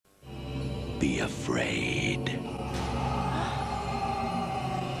be afraid.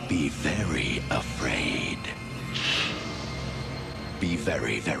 Be very afraid. Be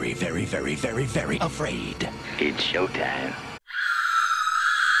very, very, very, very, very, very afraid. It's showtime.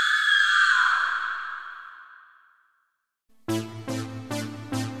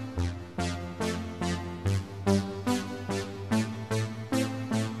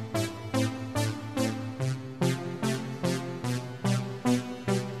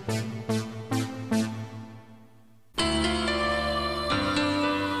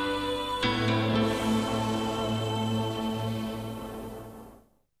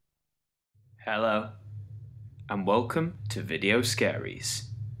 Hello, and welcome to Video Scaries,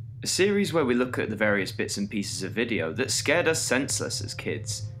 a series where we look at the various bits and pieces of video that scared us senseless as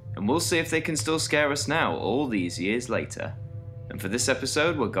kids, and we'll see if they can still scare us now, all these years later. And for this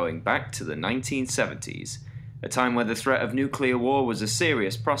episode, we're going back to the 1970s, a time where the threat of nuclear war was a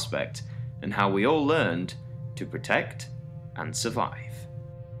serious prospect, and how we all learned to protect and survive.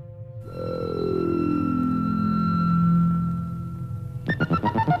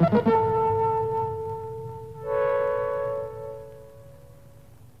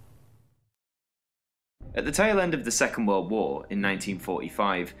 At the tail end of the Second World War, in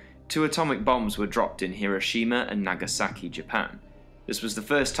 1945, 2 atomic bombs were dropped in Hiroshima and Nagasaki, Japan. This was the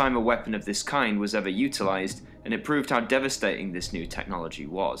first time a weapon of this kind was ever utilized, and it proved how devastating this new technology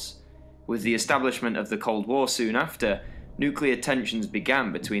was. With the establishment of the Cold War soon after, nuclear tensions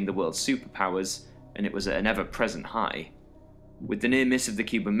began between the world's superpowers, and it was at an ever-present high. With the near miss of the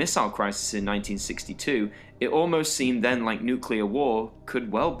Cuban Missile Crisis in 1962, it almost seemed then like nuclear war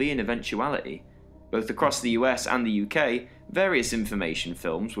could well be an eventuality. Both across the US and the UK, various information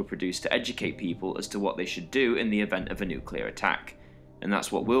films were produced to educate people as to what they should do in the event of a nuclear attack. And that's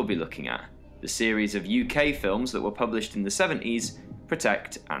what we'll be looking at, the series of UK films that were published in the 70s,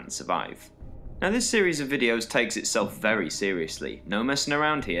 Protect and Survive. Now this series of videos takes itself very seriously, no messing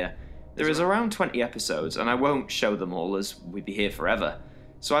around here. There is around 20 episodes, and I won't show them all as we'd be here forever.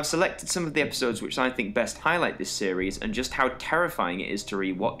 So I've selected some of the episodes which I think best highlight this series and just how terrifying it is to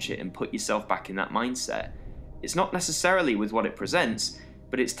re-watch it and put yourself back in that mindset. It's not necessarily with what it presents,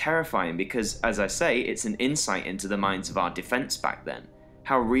 but it's terrifying because, as I say, it's an insight into the minds of our defense back then,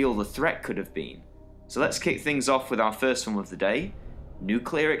 how real the threat could have been. So let's kick things off with our first film of the day,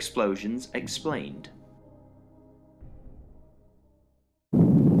 Nuclear Explosions Explained.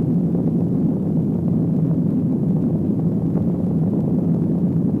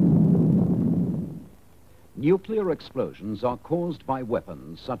 Nuclear explosions are caused by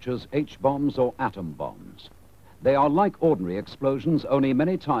weapons such as H-bombs or atom bombs. They are like ordinary explosions, only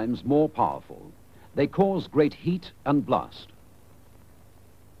many times more powerful. They cause great heat and blast.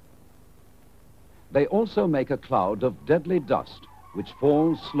 They also make a cloud of deadly dust, which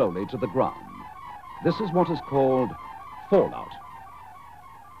falls slowly to the ground. This is what is called fallout.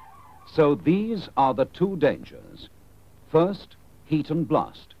 So these are the 2 dangers. First, heat and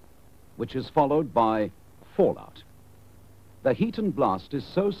blast, which is followed by fallout. The heat and blast is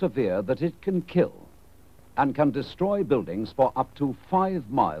so severe that it can kill and can destroy buildings for up to 5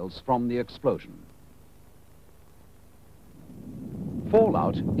 miles from the explosion.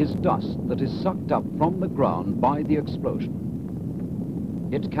 Fallout is dust that is sucked up from the ground by the explosion.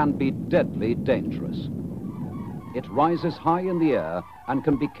 It can be deadly dangerous. It rises high in the air and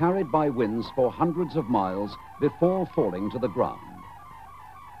can be carried by winds for hundreds of miles before falling to the ground.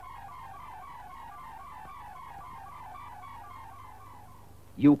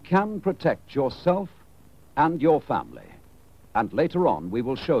 You can protect yourself and your family, and later on we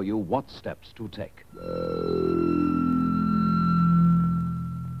will show you what steps to take.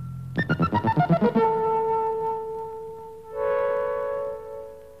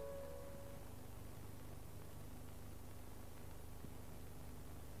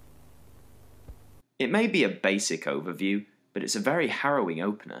 It may be a basic overview, but it's a very harrowing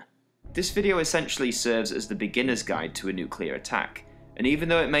opener. This video essentially serves as the beginner's guide to a nuclear attack. And even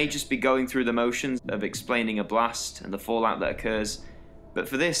though it may just be going through the motions of explaining a blast and the fallout that occurs, but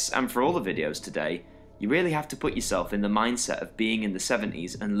for this and for all the videos today, you really have to put yourself in the mindset of being in the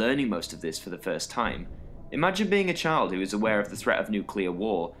 70s and learning most of this for the first time. Imagine being a child who is aware of the threat of nuclear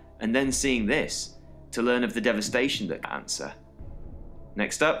war and then seeing this, to learn of the devastation that can answer.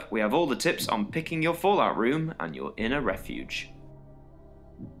 Next up, we have all the tips on picking your fallout room and your inner refuge.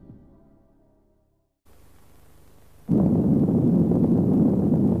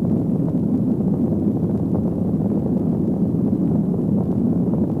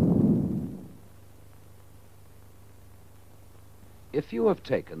 If you have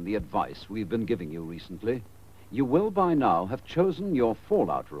taken the advice we've been giving you recently, you will by now have chosen your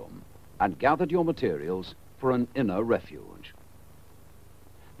fallout room and gathered your materials for an inner refuge.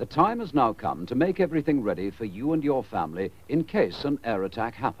 The time has now come to make everything ready for you and your family in case an air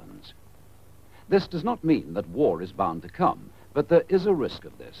attack happens. This does not mean that war is bound to come, but there is a risk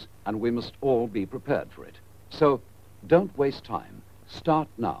of this, and we must all be prepared for it. So, don't waste time. Start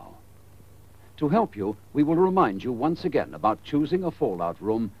now. To help you, we will remind you once again about choosing a fallout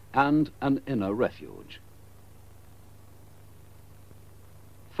room and an inner refuge.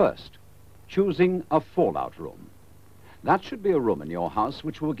 First, choosing a fallout room. That should be a room in your house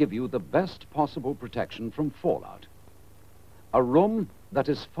which will give you the best possible protection from fallout. A room that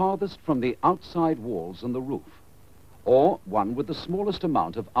is farthest from the outside walls and the roof, or one with the smallest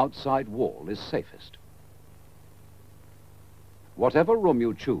amount of outside wall is safest. Whatever room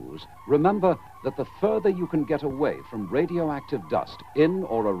you choose, remember that the further you can get away from radioactive dust in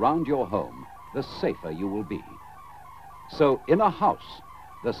or around your home, the safer you will be. So in a house,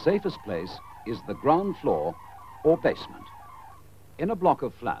 the safest place is the ground floor or basement. In a block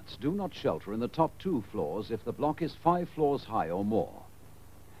of flats, do not shelter in the top 2 floors if the block is 5 floors high or more.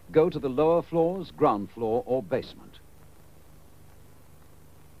 Go to the lower floors, ground floor or basement.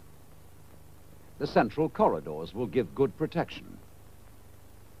 The central corridors will give good protection.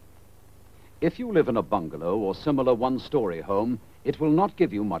 If you live in a bungalow or similar one-story home, it will not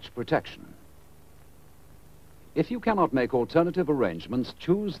give you much protection. If you cannot make alternative arrangements,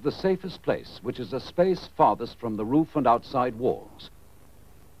 choose the safest place, which is a space farthest from the roof and outside walls.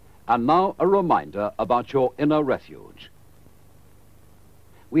 And now a reminder about your inner refuge.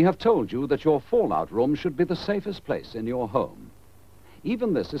 We have told you that your fallout room should be the safest place in your home.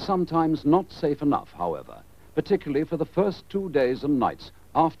 Even this is sometimes not safe enough, however, particularly for the first 2 days and nights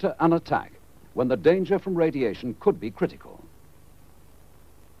after an attack, when the danger from radiation could be critical.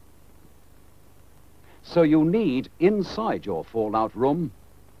 So you need, inside your fallout room,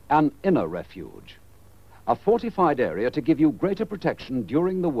 an inner refuge, a fortified area to give you greater protection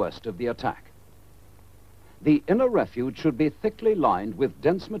during the worst of the attack. The inner refuge should be thickly lined with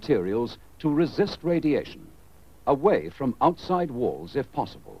dense materials to resist radiation, away from outside walls if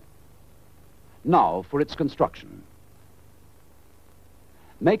possible. Now for its construction.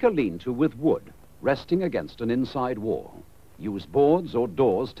 Make a lean-to with wood, resting against an inside wall. Use boards or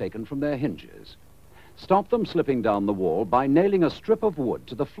doors taken from their hinges. Stop them slipping down the wall by nailing a strip of wood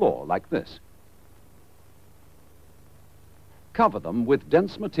to the floor like this. Cover them with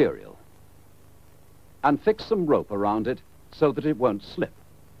dense material and fix some rope around it so that it won't slip.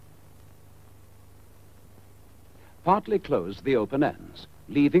 Partly close the open ends,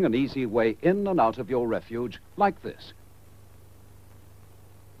 leaving an easy way in and out of your refuge like this.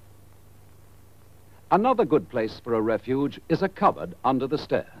 Another good place for a refuge is a cupboard under the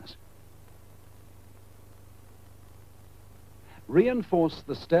stairs. Reinforce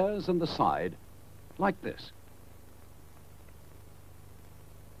the stairs and the side like this.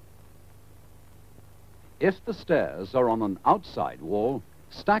 If the stairs are on an outside wall,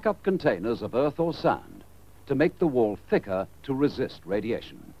 stack up containers of earth or sand to make the wall thicker to resist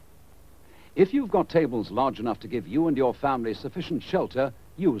radiation. If you've got tables large enough to give you and your family sufficient shelter,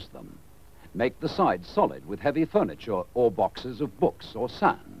 use them. Make the sides solid with heavy furniture or boxes of books or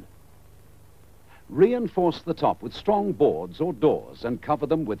sand. Reinforce the top with strong boards or doors and cover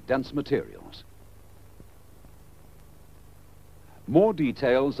them with dense materials. More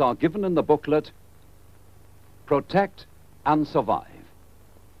details are given in the booklet, Protect and Survive.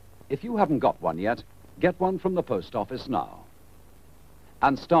 If you haven't got one yet, get one from the post office now.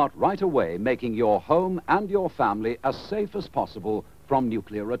 And start right away making your home and your family as safe as possible from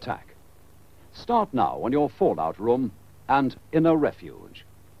nuclear attack. Start now on your fallout room and inner refuge.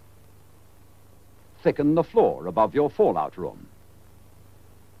 Thicken the floor above your fallout room.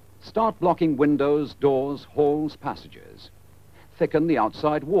 Start blocking windows, doors, halls, passages. Thicken the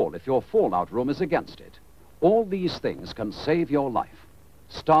outside wall if your fallout room is against it. All these things can save your life.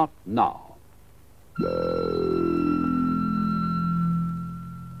 Start now.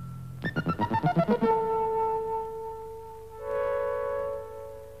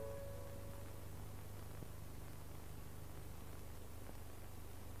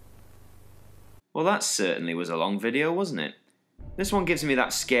 Well, that certainly was a long video, wasn't it? This one gives me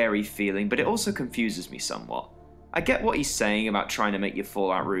that scary feeling, but it also confuses me somewhat. I get what he's saying about trying to make your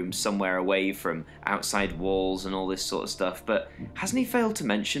fallout room somewhere away from outside walls and all this sort of stuff, but hasn't he failed to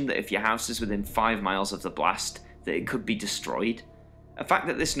mention that if your house is within 5 miles of the blast, that it could be destroyed? A fact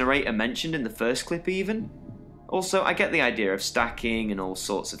that this narrator mentioned in the first clip even? Also, I get the idea of stacking and all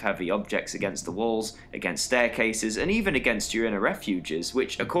sorts of heavy objects against the walls, against staircases, and even against your inner refuges,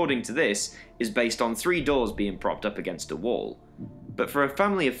 which, according to this, is based on 3 doors being propped up against a wall. but for a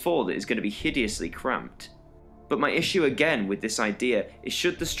family of 4 that is going to be hideously cramped. But my issue again with this idea is,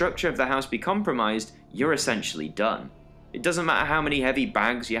 should the structure of the house be compromised, you're essentially done. It doesn't matter how many heavy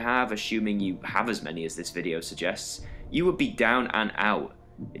bags you have, assuming you have as many as this video suggests, you would be down and out.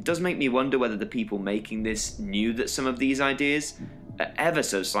 It does make me wonder whether the people making this knew that some of these ideas are ever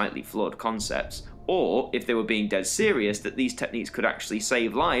so slightly flawed concepts, or if they were being dead serious that these techniques could actually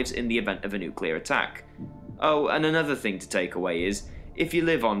save lives in the event of a nuclear attack. Oh, and another thing to take away is, if you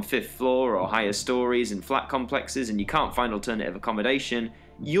live on 5th floor or higher stories in flat complexes and you can't find alternative accommodation,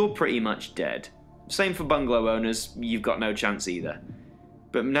 you're pretty much dead. Same for bungalow owners, you've got no chance either.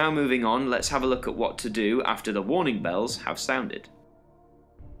 But now moving on, let's have a look at what to do after the warning bells have sounded.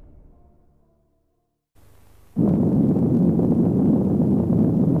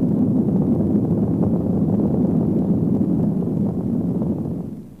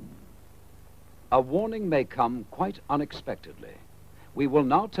 A warning may come quite unexpectedly. We will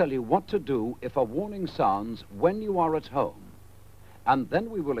now tell you what to do if a warning sounds when you are at home, and then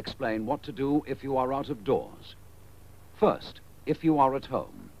we will explain what to do if you are out of doors. First, if you are at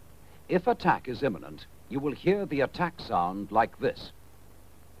home. If attack is imminent, you will hear the attack sound like this.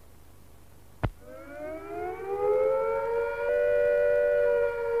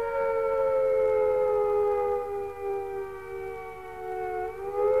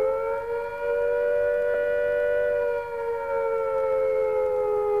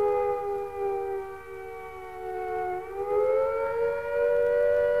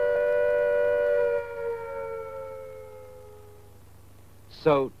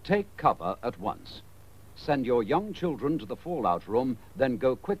 So take cover at once. Send your young children to the fallout room, then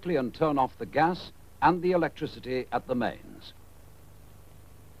go quickly and turn off the gas and the electricity at the mains.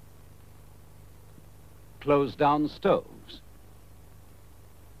 Close down stoves.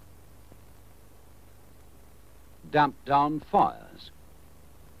 Damp down fires.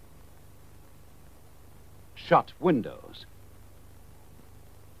 Shut windows.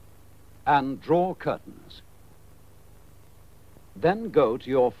 And draw curtains. Then go to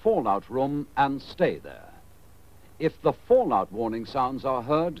your fallout room and stay there. If the fallout warning sounds are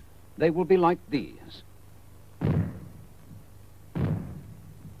heard, they will be like these.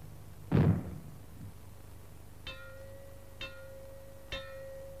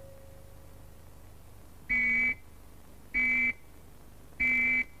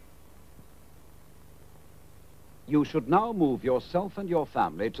 You should now move yourself and your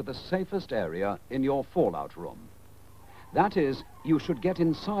family to the safest area in your fallout room. That is, you should get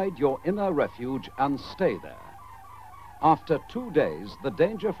inside your inner refuge and stay there. After 2 days, the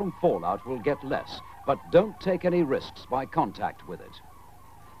danger from fallout will get less, but don't take any risks by contact with it.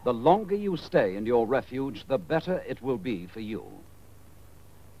 The longer you stay in your refuge, the better it will be for you.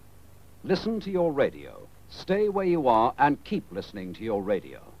 Listen to your radio. Stay where you are and keep listening to your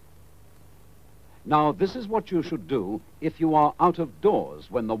radio. Now, this is what you should do if you are out of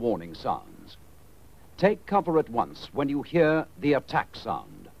doors when the warning sounds. Take cover at once when you hear the attack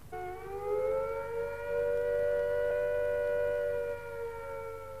sound.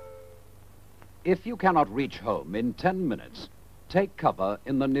 If you cannot reach home in 10 minutes, take cover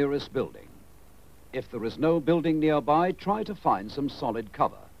in the nearest building. If there is no building nearby, try to find some solid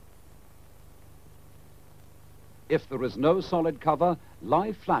cover. If there is no solid cover,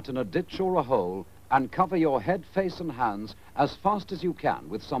 lie flat in a ditch or a hole and cover your head, face and hands as fast as you can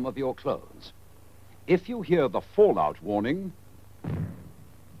with some of your clothes. If you hear the fallout warning,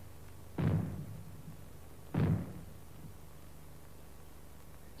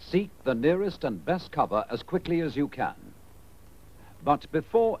 seek the nearest and best cover as quickly as you can. But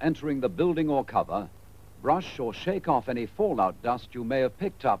before entering the building or cover, brush or shake off any fallout dust you may have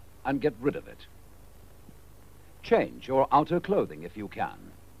picked up and get rid of it. Change your outer clothing if you can.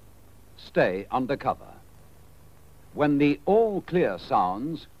 Stay under cover. When the all clear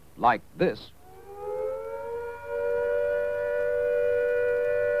sounds, like this,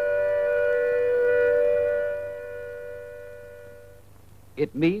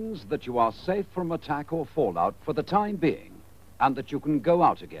 it means that you are safe from attack or fallout for the time being, and that you can go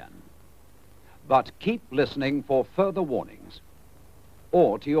out again. But keep listening for further warnings,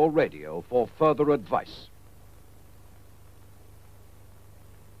 or to your radio for further advice.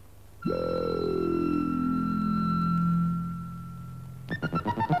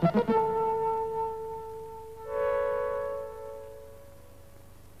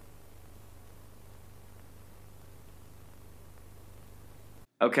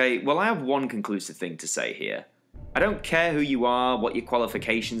 Okay, well, I have one conclusive thing to say here. I don't care who you are, what your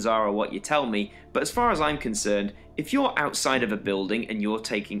qualifications are, or what you tell me, but as far as I'm concerned, if you're outside of a building and you're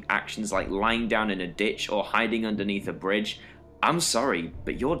taking actions like lying down in a ditch or hiding underneath a bridge, I'm sorry,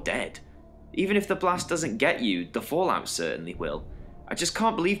 but you're dead. Even if the blast doesn't get you, the fallout certainly will. I just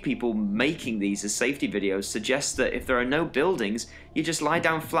can't believe people making these as safety videos suggest that if there are no buildings, you just lie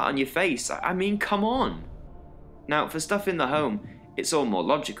down flat on your face. I mean, come on. Now, for stuff in the home, it's all more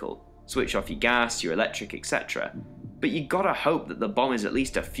logical. Switch off your gas, your electric, etc. But you gotta hope that the bomb is at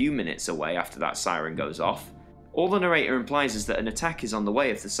least a few minutes away after that siren goes off. All the narrator implies is that an attack is on the way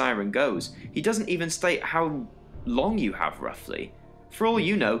if the siren goes. He doesn't even state how long you have roughly. For all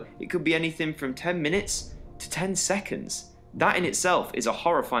you know, it could be anything from 10 minutes to 10 seconds. That in itself is a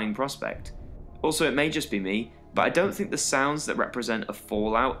horrifying prospect. Also, it may just be me, but I don't think the sounds that represent a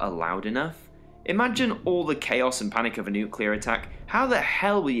fallout are loud enough. Imagine all the chaos and panic of a nuclear attack. How the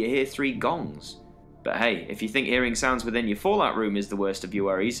hell will you hear 3 gongs? But hey, if you think hearing sounds within your fallout room is the worst of your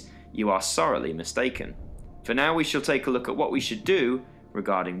worries, you are sorely mistaken. For now, we shall take a look at what we should do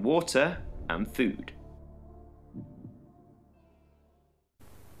regarding water and food.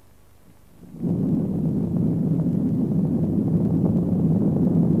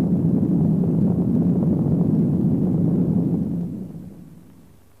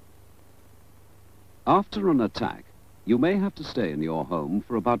 After an attack, you may have to stay in your home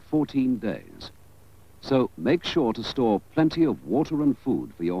for about 14 days. So make sure to store plenty of water and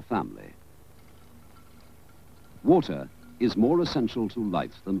food for your family. Water is more essential to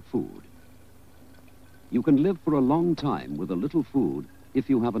life than food. You can live for a long time with a little food if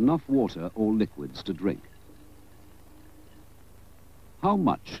you have enough water or liquids to drink. How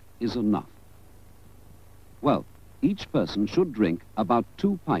much is enough? Well, each person should drink about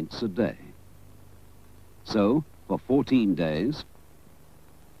 2 pints a day. So, for 14 days,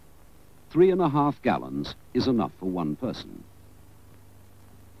 3.5 gallons is enough for one person.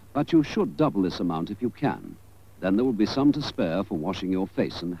 But you should double this amount if you can. Then there will be some to spare for washing your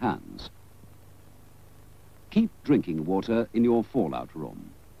face and hands. Keep drinking water in your fallout room.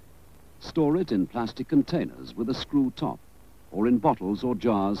 Store it in plastic containers with a screw top, or in bottles or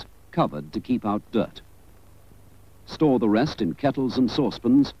jars covered to keep out dirt. Store the rest in kettles and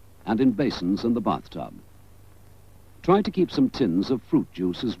saucepans and in basins in the bathtub. Try to keep some tins of fruit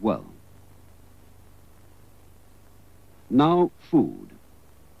juice as well. Now, food.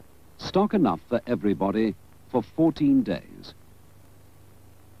 Stock enough for everybody for 14 days.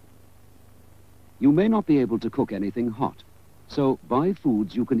 You may not be able to cook anything hot, so buy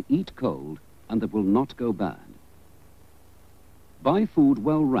foods you can eat cold and that will not go bad. Buy food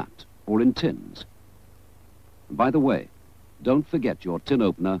well wrapped or in tins. By the way, don't forget your tin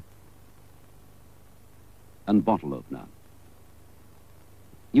opener and bottle opener.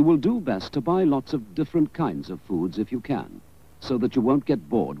 You will do best to buy lots of different kinds of foods if you can, so that you won't get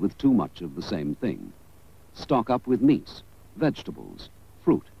bored with too much of the same thing. Stock up with meats, vegetables,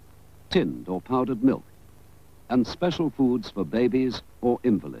 fruit, tinned or powdered milk, and special foods for babies or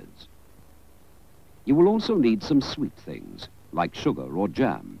invalids. You will also need some sweet things, like sugar or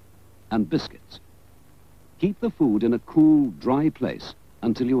jam, and biscuits. Keep the food in a cool, dry place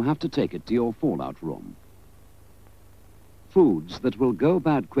until you have to take it to your fallout room. Foods that will go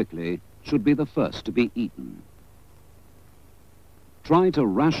bad quickly should be the first to be eaten. Try to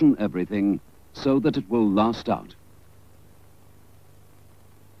ration everything so that it will last out.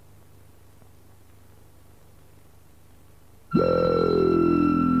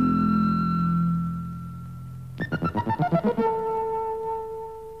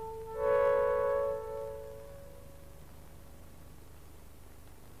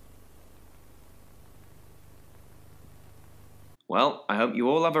 Well, I hope you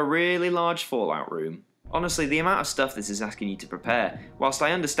all have a really large fallout room. Honestly, the amount of stuff this is asking you to prepare, whilst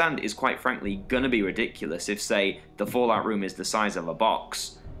I understand is quite frankly gonna be ridiculous if, say, the fallout room is the size of a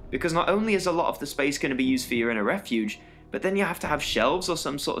box. Because not only is a lot of the space gonna be used for your inner refuge, but then you have to have shelves or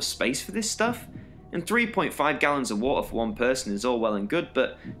some sort of space for this stuff. And 3.5 gallons of water for one person is all well and good,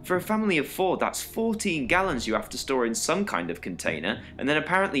 but for a family of 4, that's 14 gallons you have to store in some kind of container, and then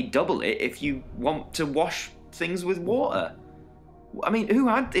apparently double it if you want to wash things with water. I mean, who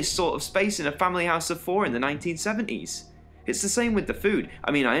had this sort of space in a family house of 4 in the 1970s? It's the same with the food.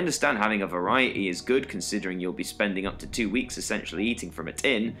 I mean, I understand having a variety is good considering you'll be spending up to 2 weeks essentially eating from a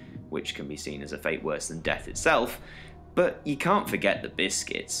tin, which can be seen as a fate worse than death itself, but you can't forget the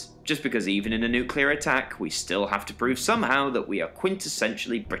biscuits. Just because even in a nuclear attack, we still have to prove somehow that we are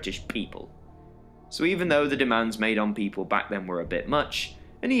quintessentially British people. So even though the demands made on people back then were a bit much,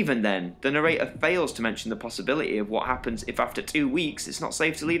 and even then, the narrator fails to mention the possibility of what happens if after 2 weeks it's not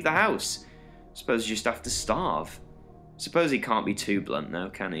safe to leave the house. Suppose you just have to starve. Suppose he can't be too blunt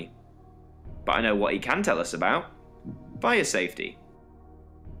though, can he? But I know what he can tell us about. Fire safety.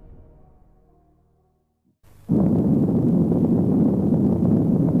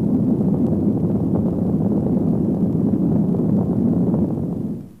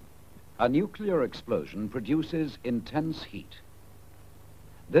 A nuclear explosion produces intense heat.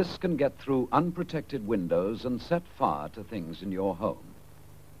 This can get through unprotected windows and set fire to things in your home.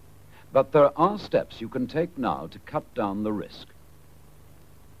 But there are steps you can take now to cut down the risk.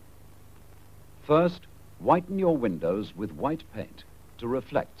 First, whiten your windows with white paint to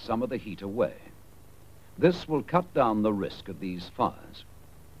reflect some of the heat away. This will cut down the risk of these fires.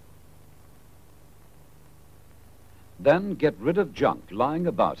 Then get rid of junk lying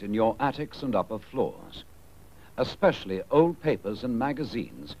about in your attics and upper floors, especially old papers and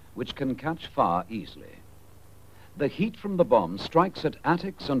magazines which can catch fire easily. The heat from the bomb strikes at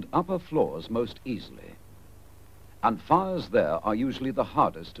attics and upper floors most easily, and fires there are usually the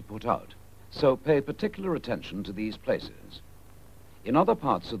hardest to put out, so pay particular attention to these places. In other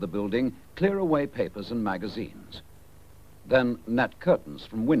parts of the building, clear away papers and magazines. Then net curtains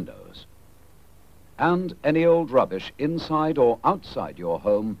from windows. And any old rubbish inside or outside your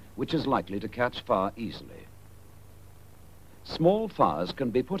home which is likely to catch fire easily. Small fires can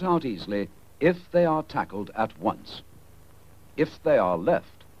be put out easily if they are tackled at once. If they are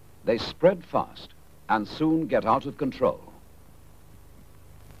left, they spread fast and soon get out of control.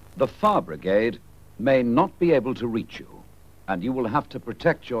 The fire brigade may not be able to reach you, and you will have to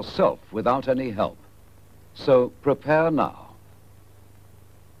protect yourself without any help. So prepare now.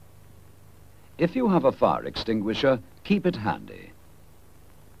 If you have a fire extinguisher, keep it handy.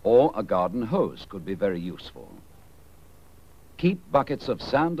 Or a garden hose could be very useful. Keep buckets of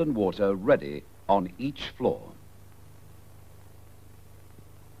sand and water ready on each floor.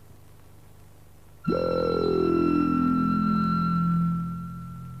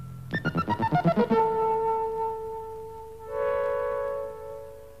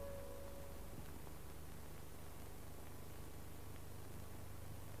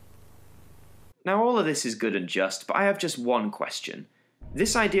 Now all of this is good and just, but I have just one question.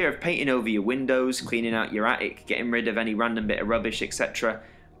 This idea of painting over your windows, cleaning out your attic, getting rid of any random bit of rubbish, etc.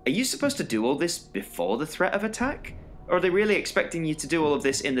 Are you supposed to do all this before the threat of attack? Or are they really expecting you to do all of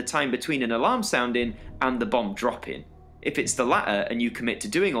this in the time between an alarm sounding and the bomb dropping? If it's the latter and you commit to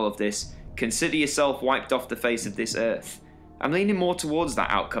doing all of this, consider yourself wiped off the face of this earth. I'm leaning more towards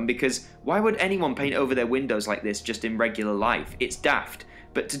that outcome because why would anyone paint over their windows like this just in regular life? It's daft.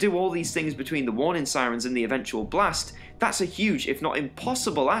 But to do all these things between the warning sirens and the eventual blast, that's a huge, if not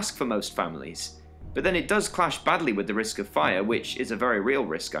impossible, ask for most families. But then it does clash badly with the risk of fire, which is a very real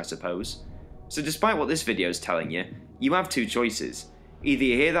risk, I suppose. So despite what this video is telling you, you have two choices. Either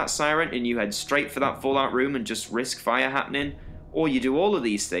you hear that siren and you head straight for that fallout room and just risk fire happening, or you do all of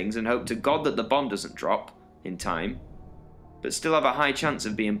these things and hope to God that the bomb doesn't drop in time, but still have a high chance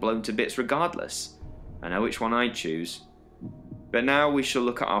of being blown to bits regardless. I know which one I'd choose. But now we shall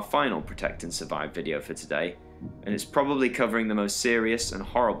look at our final Protect and Survive video for today, and it's probably covering the most serious and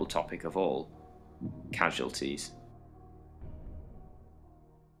horrible topic of all, casualties.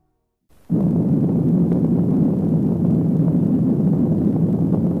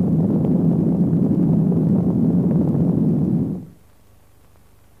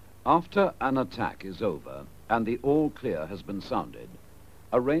 After an attack is over and the all clear has been sounded,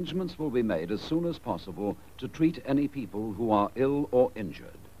 arrangements will be made as soon as possible to treat any people who are ill or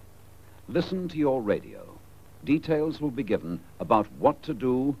injured. Listen to your radio. Details will be given about what to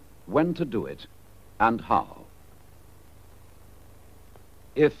do, when to do it, and how.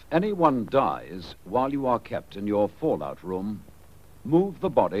 If anyone dies while you are kept in your fallout room, move the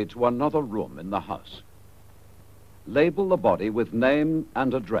body to another room in the house. Label the body with name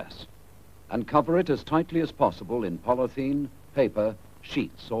and address, and cover it as tightly as possible in polythene, paper,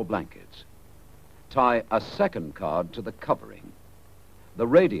 sheets or blankets. Tie a second card to the covering. The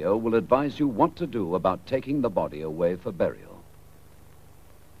radio will advise you what to do about taking the body away for burial.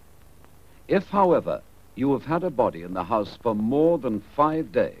 If, however, you have had a body in the house for more than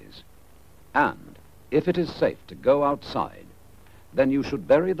 5 days, and if it is safe to go outside, then you should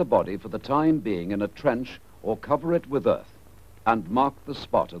bury the body for the time being in a trench or cover it with earth and mark the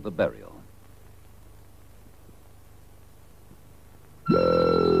spot of the burial.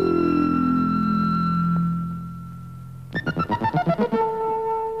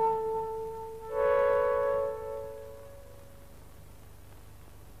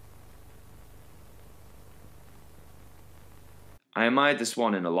 I admired this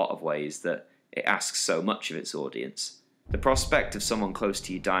one in a lot of ways, that it asks so much of its audience. The prospect of someone close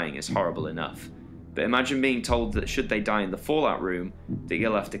to you dying is horrible enough, but imagine being told that should they die in the fallout room, that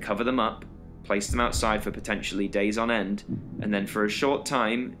you'll have to cover them up, place them outside for potentially days on end, and then for a short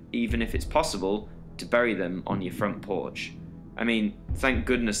time, even if it's possible, to bury them on your front porch. I mean, thank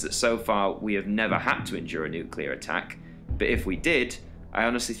goodness that so far we have never had to endure a nuclear attack, but if we did, I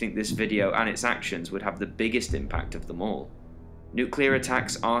honestly think this video and its actions would have the biggest impact of them all. Nuclear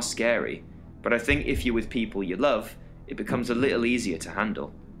attacks are scary, but I think if you're with people you love, it becomes a little easier to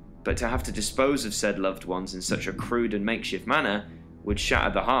handle. But to have to dispose of said loved ones in such a crude and makeshift manner would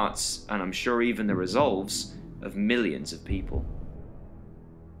shatter the hearts, and I'm sure even the resolves, of millions of people.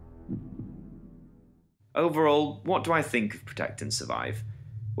 Overall, what do I think of Protect and Survive?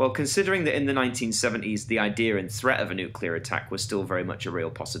 Well, considering that in the 1970s the idea and threat of a nuclear attack was still very much a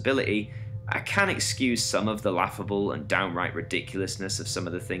real possibility, I can excuse some of the laughable and downright ridiculousness of some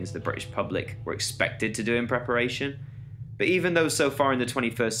of the things the British public were expected to do in preparation. But even though so far in the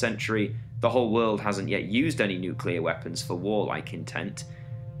 21st century the whole world hasn't yet used any nuclear weapons for warlike intent,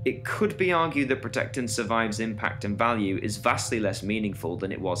 it could be argued that Protect and Survive's impact and value is vastly less meaningful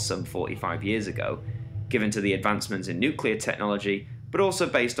than it was some 45 years ago, given to the advancements in nuclear technology, but also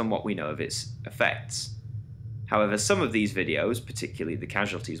based on what we know of its effects. However, some of these videos, particularly the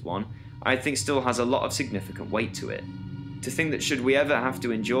casualties one, I think still has a lot of significant weight to it. To think that should we ever have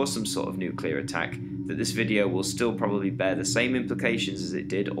to endure some sort of nuclear attack, that this video will still probably bear the same implications as it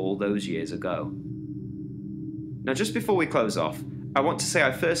did all those years ago. Now just before we close off, I want to say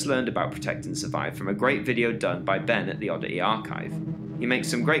I first learned about Protect and Survive from a great video done by Ben at the Oddity Archive. He makes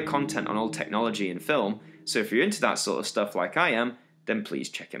some great content on old technology and film, so if you're into that sort of stuff like I am, then please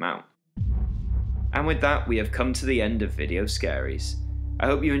check him out. And with that, we have come to the end of Video Scaries. I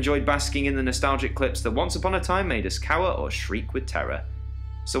hope you enjoyed basking in the nostalgic clips that once upon a time made us cower or shriek with terror.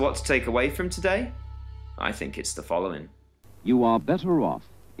 So what to take away from today? I think it's the following. You are better off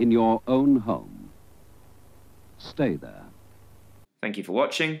in your own home. Stay there. Thank you for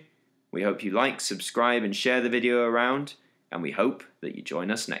watching. We hope you like, subscribe and share the video around, and we hope that you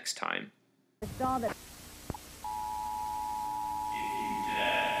join us next time.